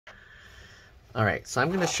Alright, so I'm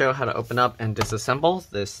going to show how to open up and disassemble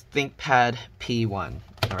this ThinkPad P1.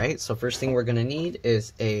 Alright, so first thing we're going to need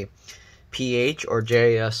is a PH or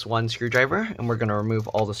JS1 screwdriver, and we're going to remove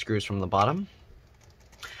all the screws from the bottom.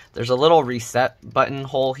 There's a little reset button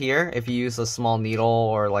hole here. If you use a small needle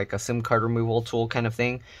or like a SIM card removal tool kind of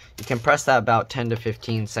thing, you can press that about 10 to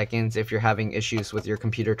 15 seconds if you're having issues with your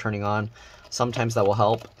computer turning on. Sometimes that will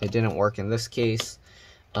help. It didn't work in this case.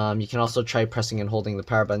 You can also try pressing and holding the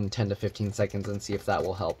power button 10 to 15 seconds and see if that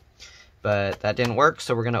will help. But that didn't work,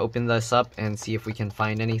 so we're going to open this up and see if we can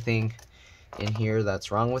find anything in here that's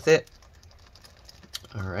wrong with it.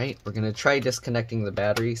 Alright, we're going to try disconnecting the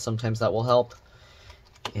battery. Sometimes that will help.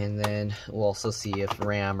 And then we'll also see if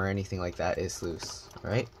RAM or anything like that is loose.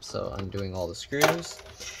 Alright, so undoing all the screws.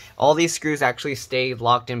 All these screws actually stay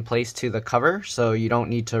locked in place to the cover, so you don't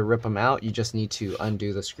need to rip them out. You just need to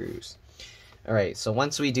undo the screws. Alright, so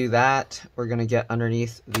once we do that, we're going to get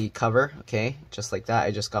underneath the cover, okay, just like that.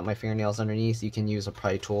 I just got my fingernails underneath. You can use a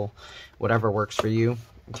pry tool, whatever works for you,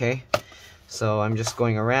 okay. So I'm just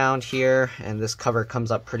going around here, and this cover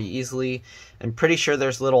comes up pretty easily. I'm pretty sure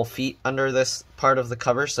there's little feet under this part of the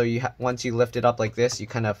cover, so once you lift it up like this, you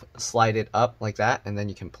kind of slide it up like that, and then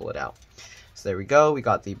you can pull it out. So there we go, we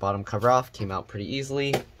got the bottom cover off, came out pretty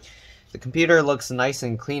easily. The computer looks nice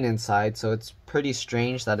and clean inside, so it's pretty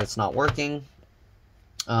strange that it's not working.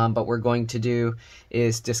 But we're going to do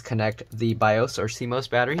is disconnect the BIOS or CMOS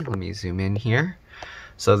battery. Let me zoom in here.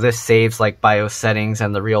 So this saves like BIOS settings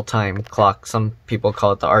and the real-time clock. Some people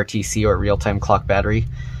call it the RTC or real-time clock battery,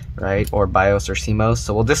 right? Or BIOS or CMOS.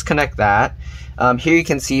 So we'll disconnect that. Here you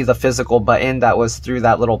can see the physical button that was through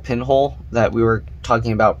that little pinhole that we were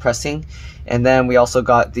talking about pressing. And then we also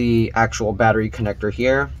got the actual battery connector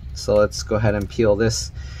here. So let's go ahead and peel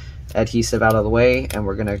this adhesive out of the way, and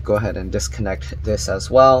we're going to go ahead and disconnect this as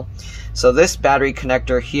well. So this battery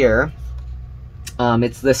connector here,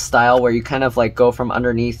 it's this style where you kind of like go from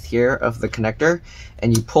underneath here of the connector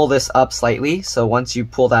and you pull this up slightly. So once you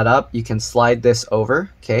pull that up, you can slide this over,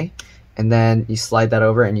 okay, and then you slide that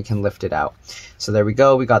over and you can lift it out. So there we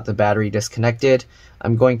go, we got the battery disconnected.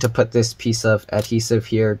 I'm going to put this piece of adhesive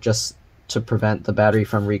here just to prevent the battery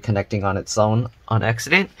from reconnecting on its own on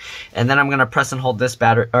accident. And then I'm going to press and hold this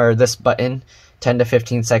this button 10 to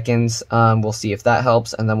 15 seconds. We'll see if that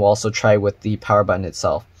helps, and then we'll also try with the power button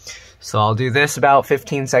itself. So I'll do this about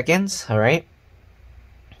 15 seconds. All right,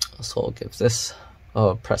 so we'll give this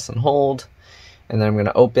a press and hold, and then I'm going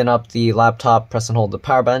to open up the laptop, press and hold the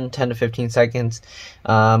power button 10 to 15 seconds.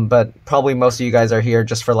 But probably most of you guys are here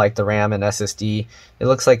just for like the RAM and SSD. It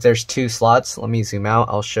looks like there's 2 slots. Let me zoom out.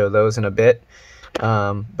 I'll show those in a bit.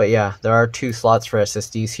 But yeah, there are 2 slots for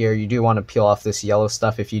SSDs here. You do want to peel off this yellow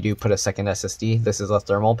stuff if you do put a second SSD. This is a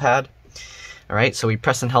thermal pad. All right, so we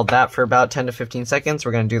press and held that for about 10 to 15 seconds.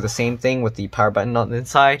 We're going to do the same thing with the power button on the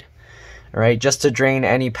inside. All right, just to drain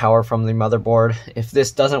any power from the motherboard. If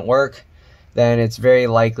this doesn't work, then it's very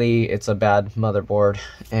likely it's a bad motherboard,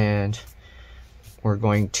 and we're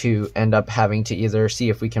going to end up having to either see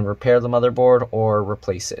if we can repair the motherboard or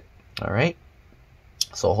replace it. All right,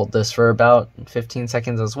 so I'll hold this for about 15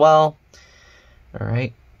 seconds as well. All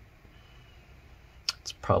right,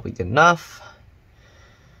 it's probably good enough.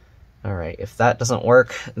 All right, if that doesn't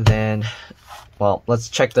work, then, well, let's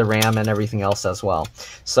check the RAM and everything else as well.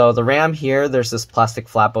 So the RAM here, there's this plastic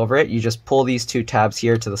flap over it. You just pull these 2 tabs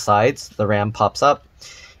here to the sides, the RAM pops up,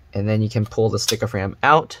 and then you can pull the stick of RAM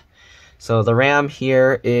out. So the RAM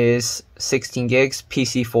here is 16 gigs,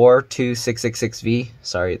 PC4 2666V.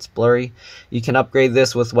 Sorry, it's blurry. You can upgrade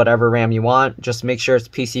this with whatever RAM you want. Just make sure it's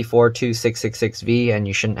PC4 2666V and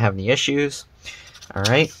you shouldn't have any issues. All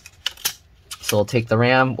right. So we'll take the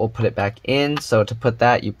RAM, we'll put it back in. So to put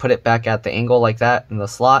that, you put it back at the angle like that in the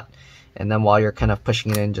slot, and then while you're kind of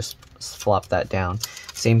pushing it in, just flop that down.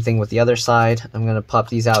 Same thing with the other side. I'm going to pop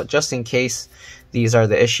these out just in case these are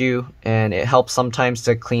the issue, and it helps sometimes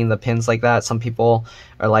to clean the pins like that. Some people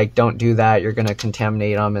are like, don't do that, you're going to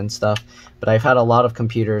contaminate them and stuff. But I've had a lot of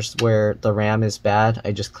computers where the RAM is bad.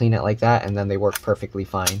 I just clean it like that, and then they work perfectly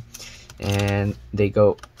fine. And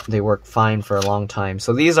they work fine for a long time.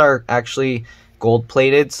 So these are actually gold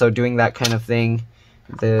plated, so doing that kind of thing,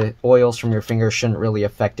 the oils from your fingers shouldn't really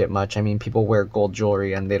affect it much. I mean, people wear gold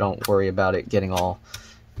jewelry and they don't worry about it getting all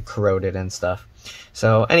corroded and stuff.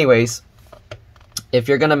 So anyways, if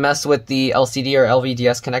you're gonna mess with the LCD or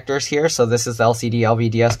LVDS connectors here, so this is the LCD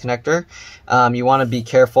LVDS connector, you want to be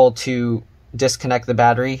careful to disconnect the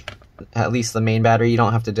battery, at least the main battery. You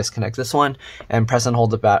don't have to disconnect this one, and press and hold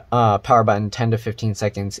the power button 10 to 15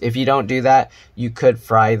 seconds. If you don't do that, you could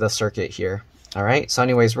fry the circuit here. All right, so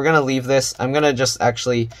anyways, we're gonna leave this. I'm gonna just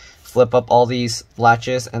actually flip up all these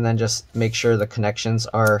latches and then just make sure the connections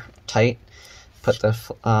are tight. Put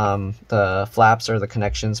the flaps or the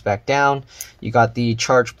connections back down. You got the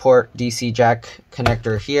charge port DC jack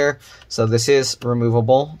connector here. So this is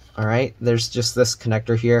removable, all right? There's just this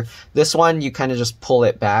connector here. This one, you kind of just pull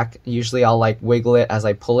it back. Usually I'll like wiggle it as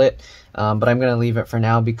I pull it, but I'm gonna leave it for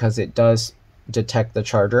now because it does detect the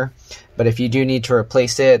charger. But if you do need to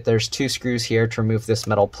replace it, there's 2 screws here to remove this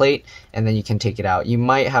metal plate, and then you can take it out. You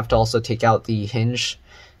might have to also take out the hinge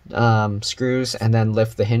screws and then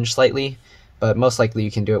lift the hinge slightly, but most likely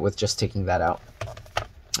you can do it with just taking that out.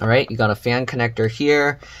 All right, you got a fan connector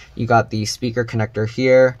here. You got the speaker connector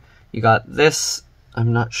here. You got this,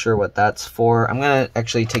 I'm not sure what that's for. I'm gonna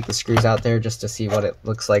actually take the screws out there just to see what it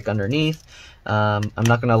looks like underneath. I'm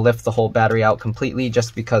not gonna lift the whole battery out completely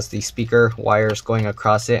just because the speaker wire is going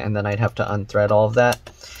across it and then I'd have to unthread all of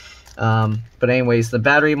that. But anyways, the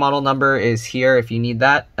battery model number is here if you need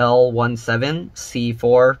that,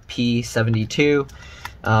 L17C4P72.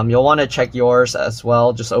 You'll want to check yours as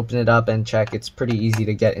well. Just open it up and check. It's pretty easy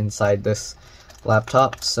to get inside this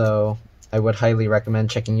laptop, so I would highly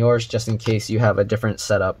recommend checking yours just in case you have a different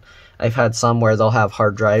setup. I've had some where they'll have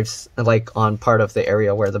hard drives like on part of the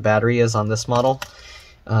area where the battery is on this model.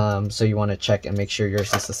 So you want to check and make sure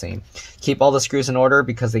yours is the same. Keep all the screws in order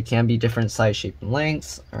because they can be different size, shape, and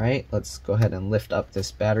lengths. All right, let's go ahead and lift up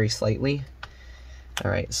this battery slightly. All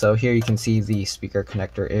right, so here you can see the speaker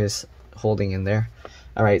connector is holding in there.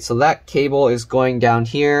 All right, so that cable is going down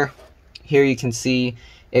here. Here you can see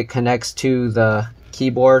it connects to the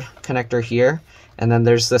keyboard connector here. And then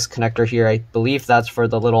there's this connector here. I believe that's for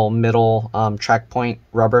the little middle track point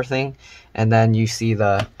rubber thing. And then you see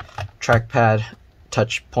the trackpad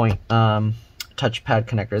touchpad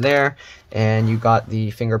connector there. And you got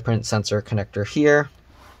the fingerprint sensor connector here.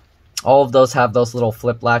 All of those have those little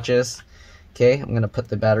flip latches. Okay, I'm gonna put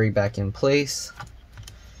the battery back in place.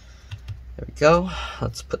 There we go.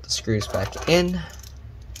 Let's put the screws back in.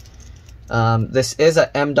 This is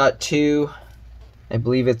a M.2. I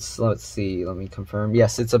believe it's, let's see, let me confirm.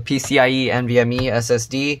 Yes, it's a PCIe NVMe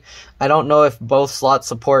SSD. I don't know if both slots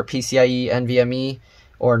support PCIe NVMe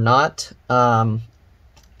or not.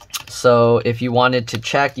 So if you wanted to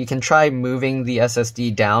check, you can try moving the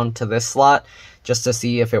SSD down to this slot just to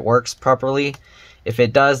see if it works properly. If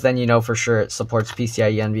it does, then you know for sure it supports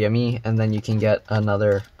PCIe NVMe, and then you can get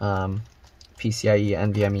another PCIe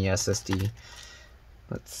NVMe SSD.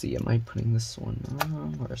 Let's see, am I putting this one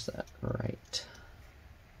on? Where's that? Right.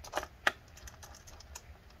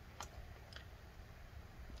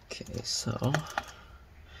 Okay, so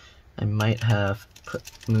I might have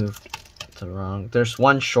moved the wrong. There's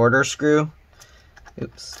one shorter screw.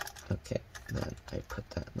 Oops. Okay, then I put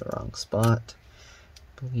that in the wrong spot.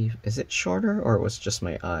 I believe, is it shorter or it was just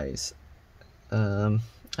my eyes? I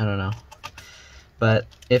don't know. But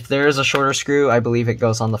if there is a shorter screw, I believe it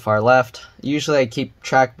goes on the far left. Usually I keep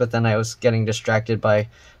track, but then I was getting distracted by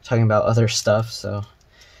talking about other stuff. So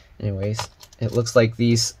anyways, it looks like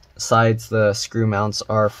these sides, the screw mounts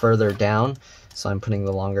are further down. So I'm putting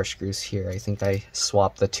the longer screws here. I think I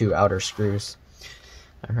swapped the 2 outer screws.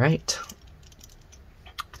 All right.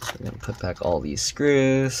 So we're gonna put back all these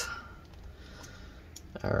screws.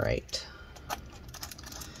 All right.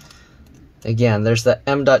 Again, there's the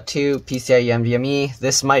M.2 PCIe NVMe.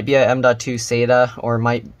 This might be a M.2 SATA or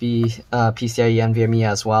might be PCIe NVMe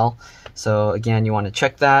as well. So again, you want to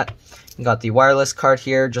check that. You got the wireless card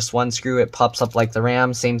here, just one screw. It pops up like the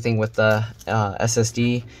RAM. Same thing with the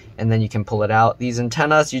SSD, and then you can pull it out. These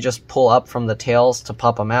antennas, you just pull up from the tails to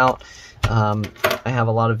pop them out. I have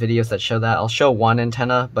a lot of videos that show that. I'll show one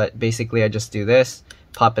antenna, but basically I just do this,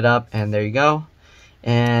 pop it up, and there you go.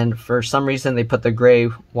 And for some reason they put the gray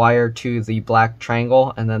wire to the black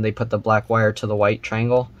triangle, and then they put the black wire to the white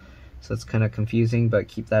triangle. So it's kind of confusing, but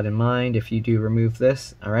keep that in mind if you do remove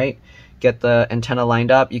this. All right, get the antenna lined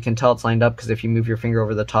up. You can tell it's lined up because if you move your finger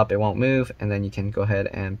over the top, it won't move, and then you can go ahead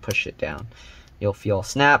and push it down. You'll feel a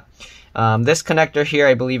snap. This connector here,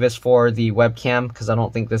 I believe, is for the webcam because I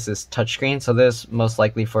don't think this is touchscreen. So this is most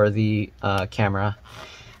likely for the camera.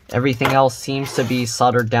 Everything else seems to be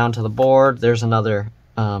soldered down to the board. There's another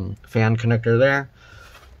fan connector there.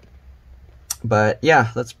 But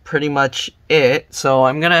yeah, that's pretty much it. So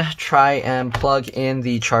I'm gonna try and plug in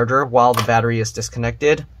the charger while the battery is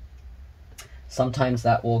disconnected. Sometimes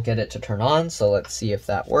that will get it to turn on, so let's see if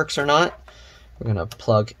that works or not. We're gonna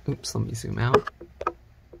plug, oops, let me zoom out.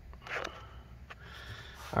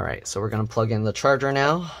 All right, so we're gonna plug in the charger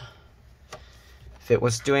now. If it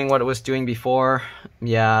was doing what it was doing before,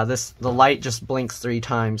 yeah, the light just blinks 3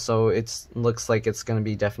 times, so looks like it's gonna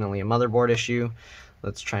be definitely a motherboard issue.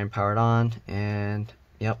 Let's try and power it on, and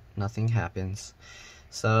Yep, nothing happens.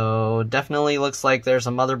 So definitely looks like there's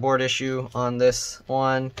a motherboard issue on this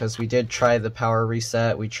one, because we did try the power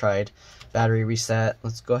reset, we tried battery reset.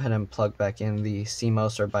 Let's go ahead and plug back in the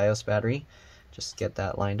CMOS or BIOS battery. Just get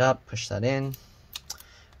that lined up, push that in.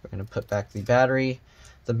 We're going to put back the battery.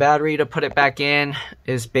 The battery, to put it back in,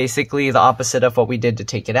 is basically the opposite of what we did to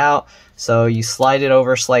take it out. So you slide it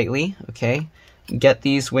over slightly, okay? Get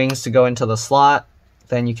these wings to go into the slot,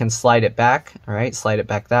 then you can slide it back, all right? Slide it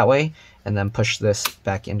back that way, and then push this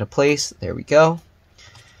back into place. There we go.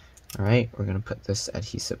 All right, we're gonna put this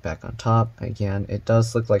adhesive back on top. Again, it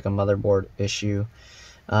does look like a motherboard issue.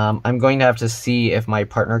 I'm going to have to see if my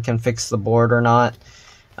partner can fix the board or not.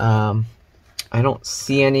 I don't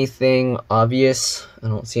see anything obvious. I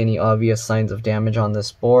don't see any obvious signs of damage on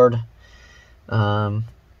this board. Other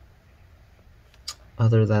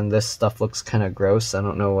than this stuff looks kind of gross. I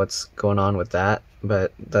don't know what's going on with that,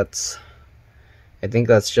 but I think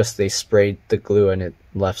that's just they sprayed the glue and it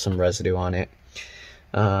left some residue on it.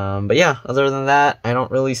 But yeah, other than that, I don't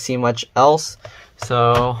really see much else.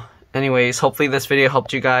 So anyways, hopefully this video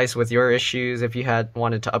helped you guys with your issues if you had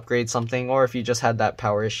wanted to upgrade something, or if you just had that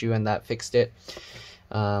power issue and that fixed it.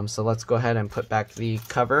 So let's go ahead and put back the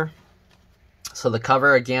cover. So the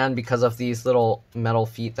cover, again, because of these little metal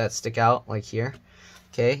feet that stick out like here,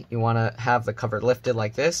 okay, you want to have the cover lifted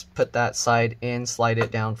like this. Put that side in, slide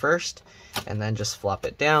it down first, and then just flop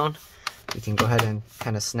it down. You can go ahead and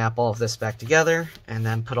kind of snap all of this back together and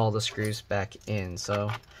then put all the screws back in. So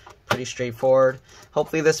pretty straightforward.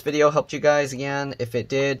 Hopefully this video helped you guys. Again, if it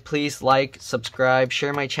did, please like, subscribe,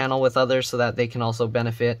 share my channel with others so that they can also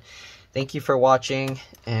benefit. Thank you for watching,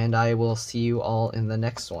 and I will see you all in the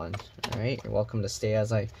next one. Alright, you're welcome to stay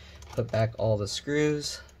as I put back all the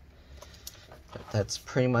screws. But that's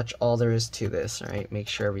pretty much all there is to this. Alright, make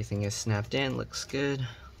sure everything is snapped in, looks good.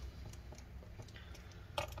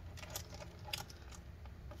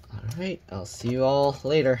 Alright, I'll see you all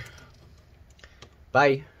later.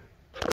 Bye.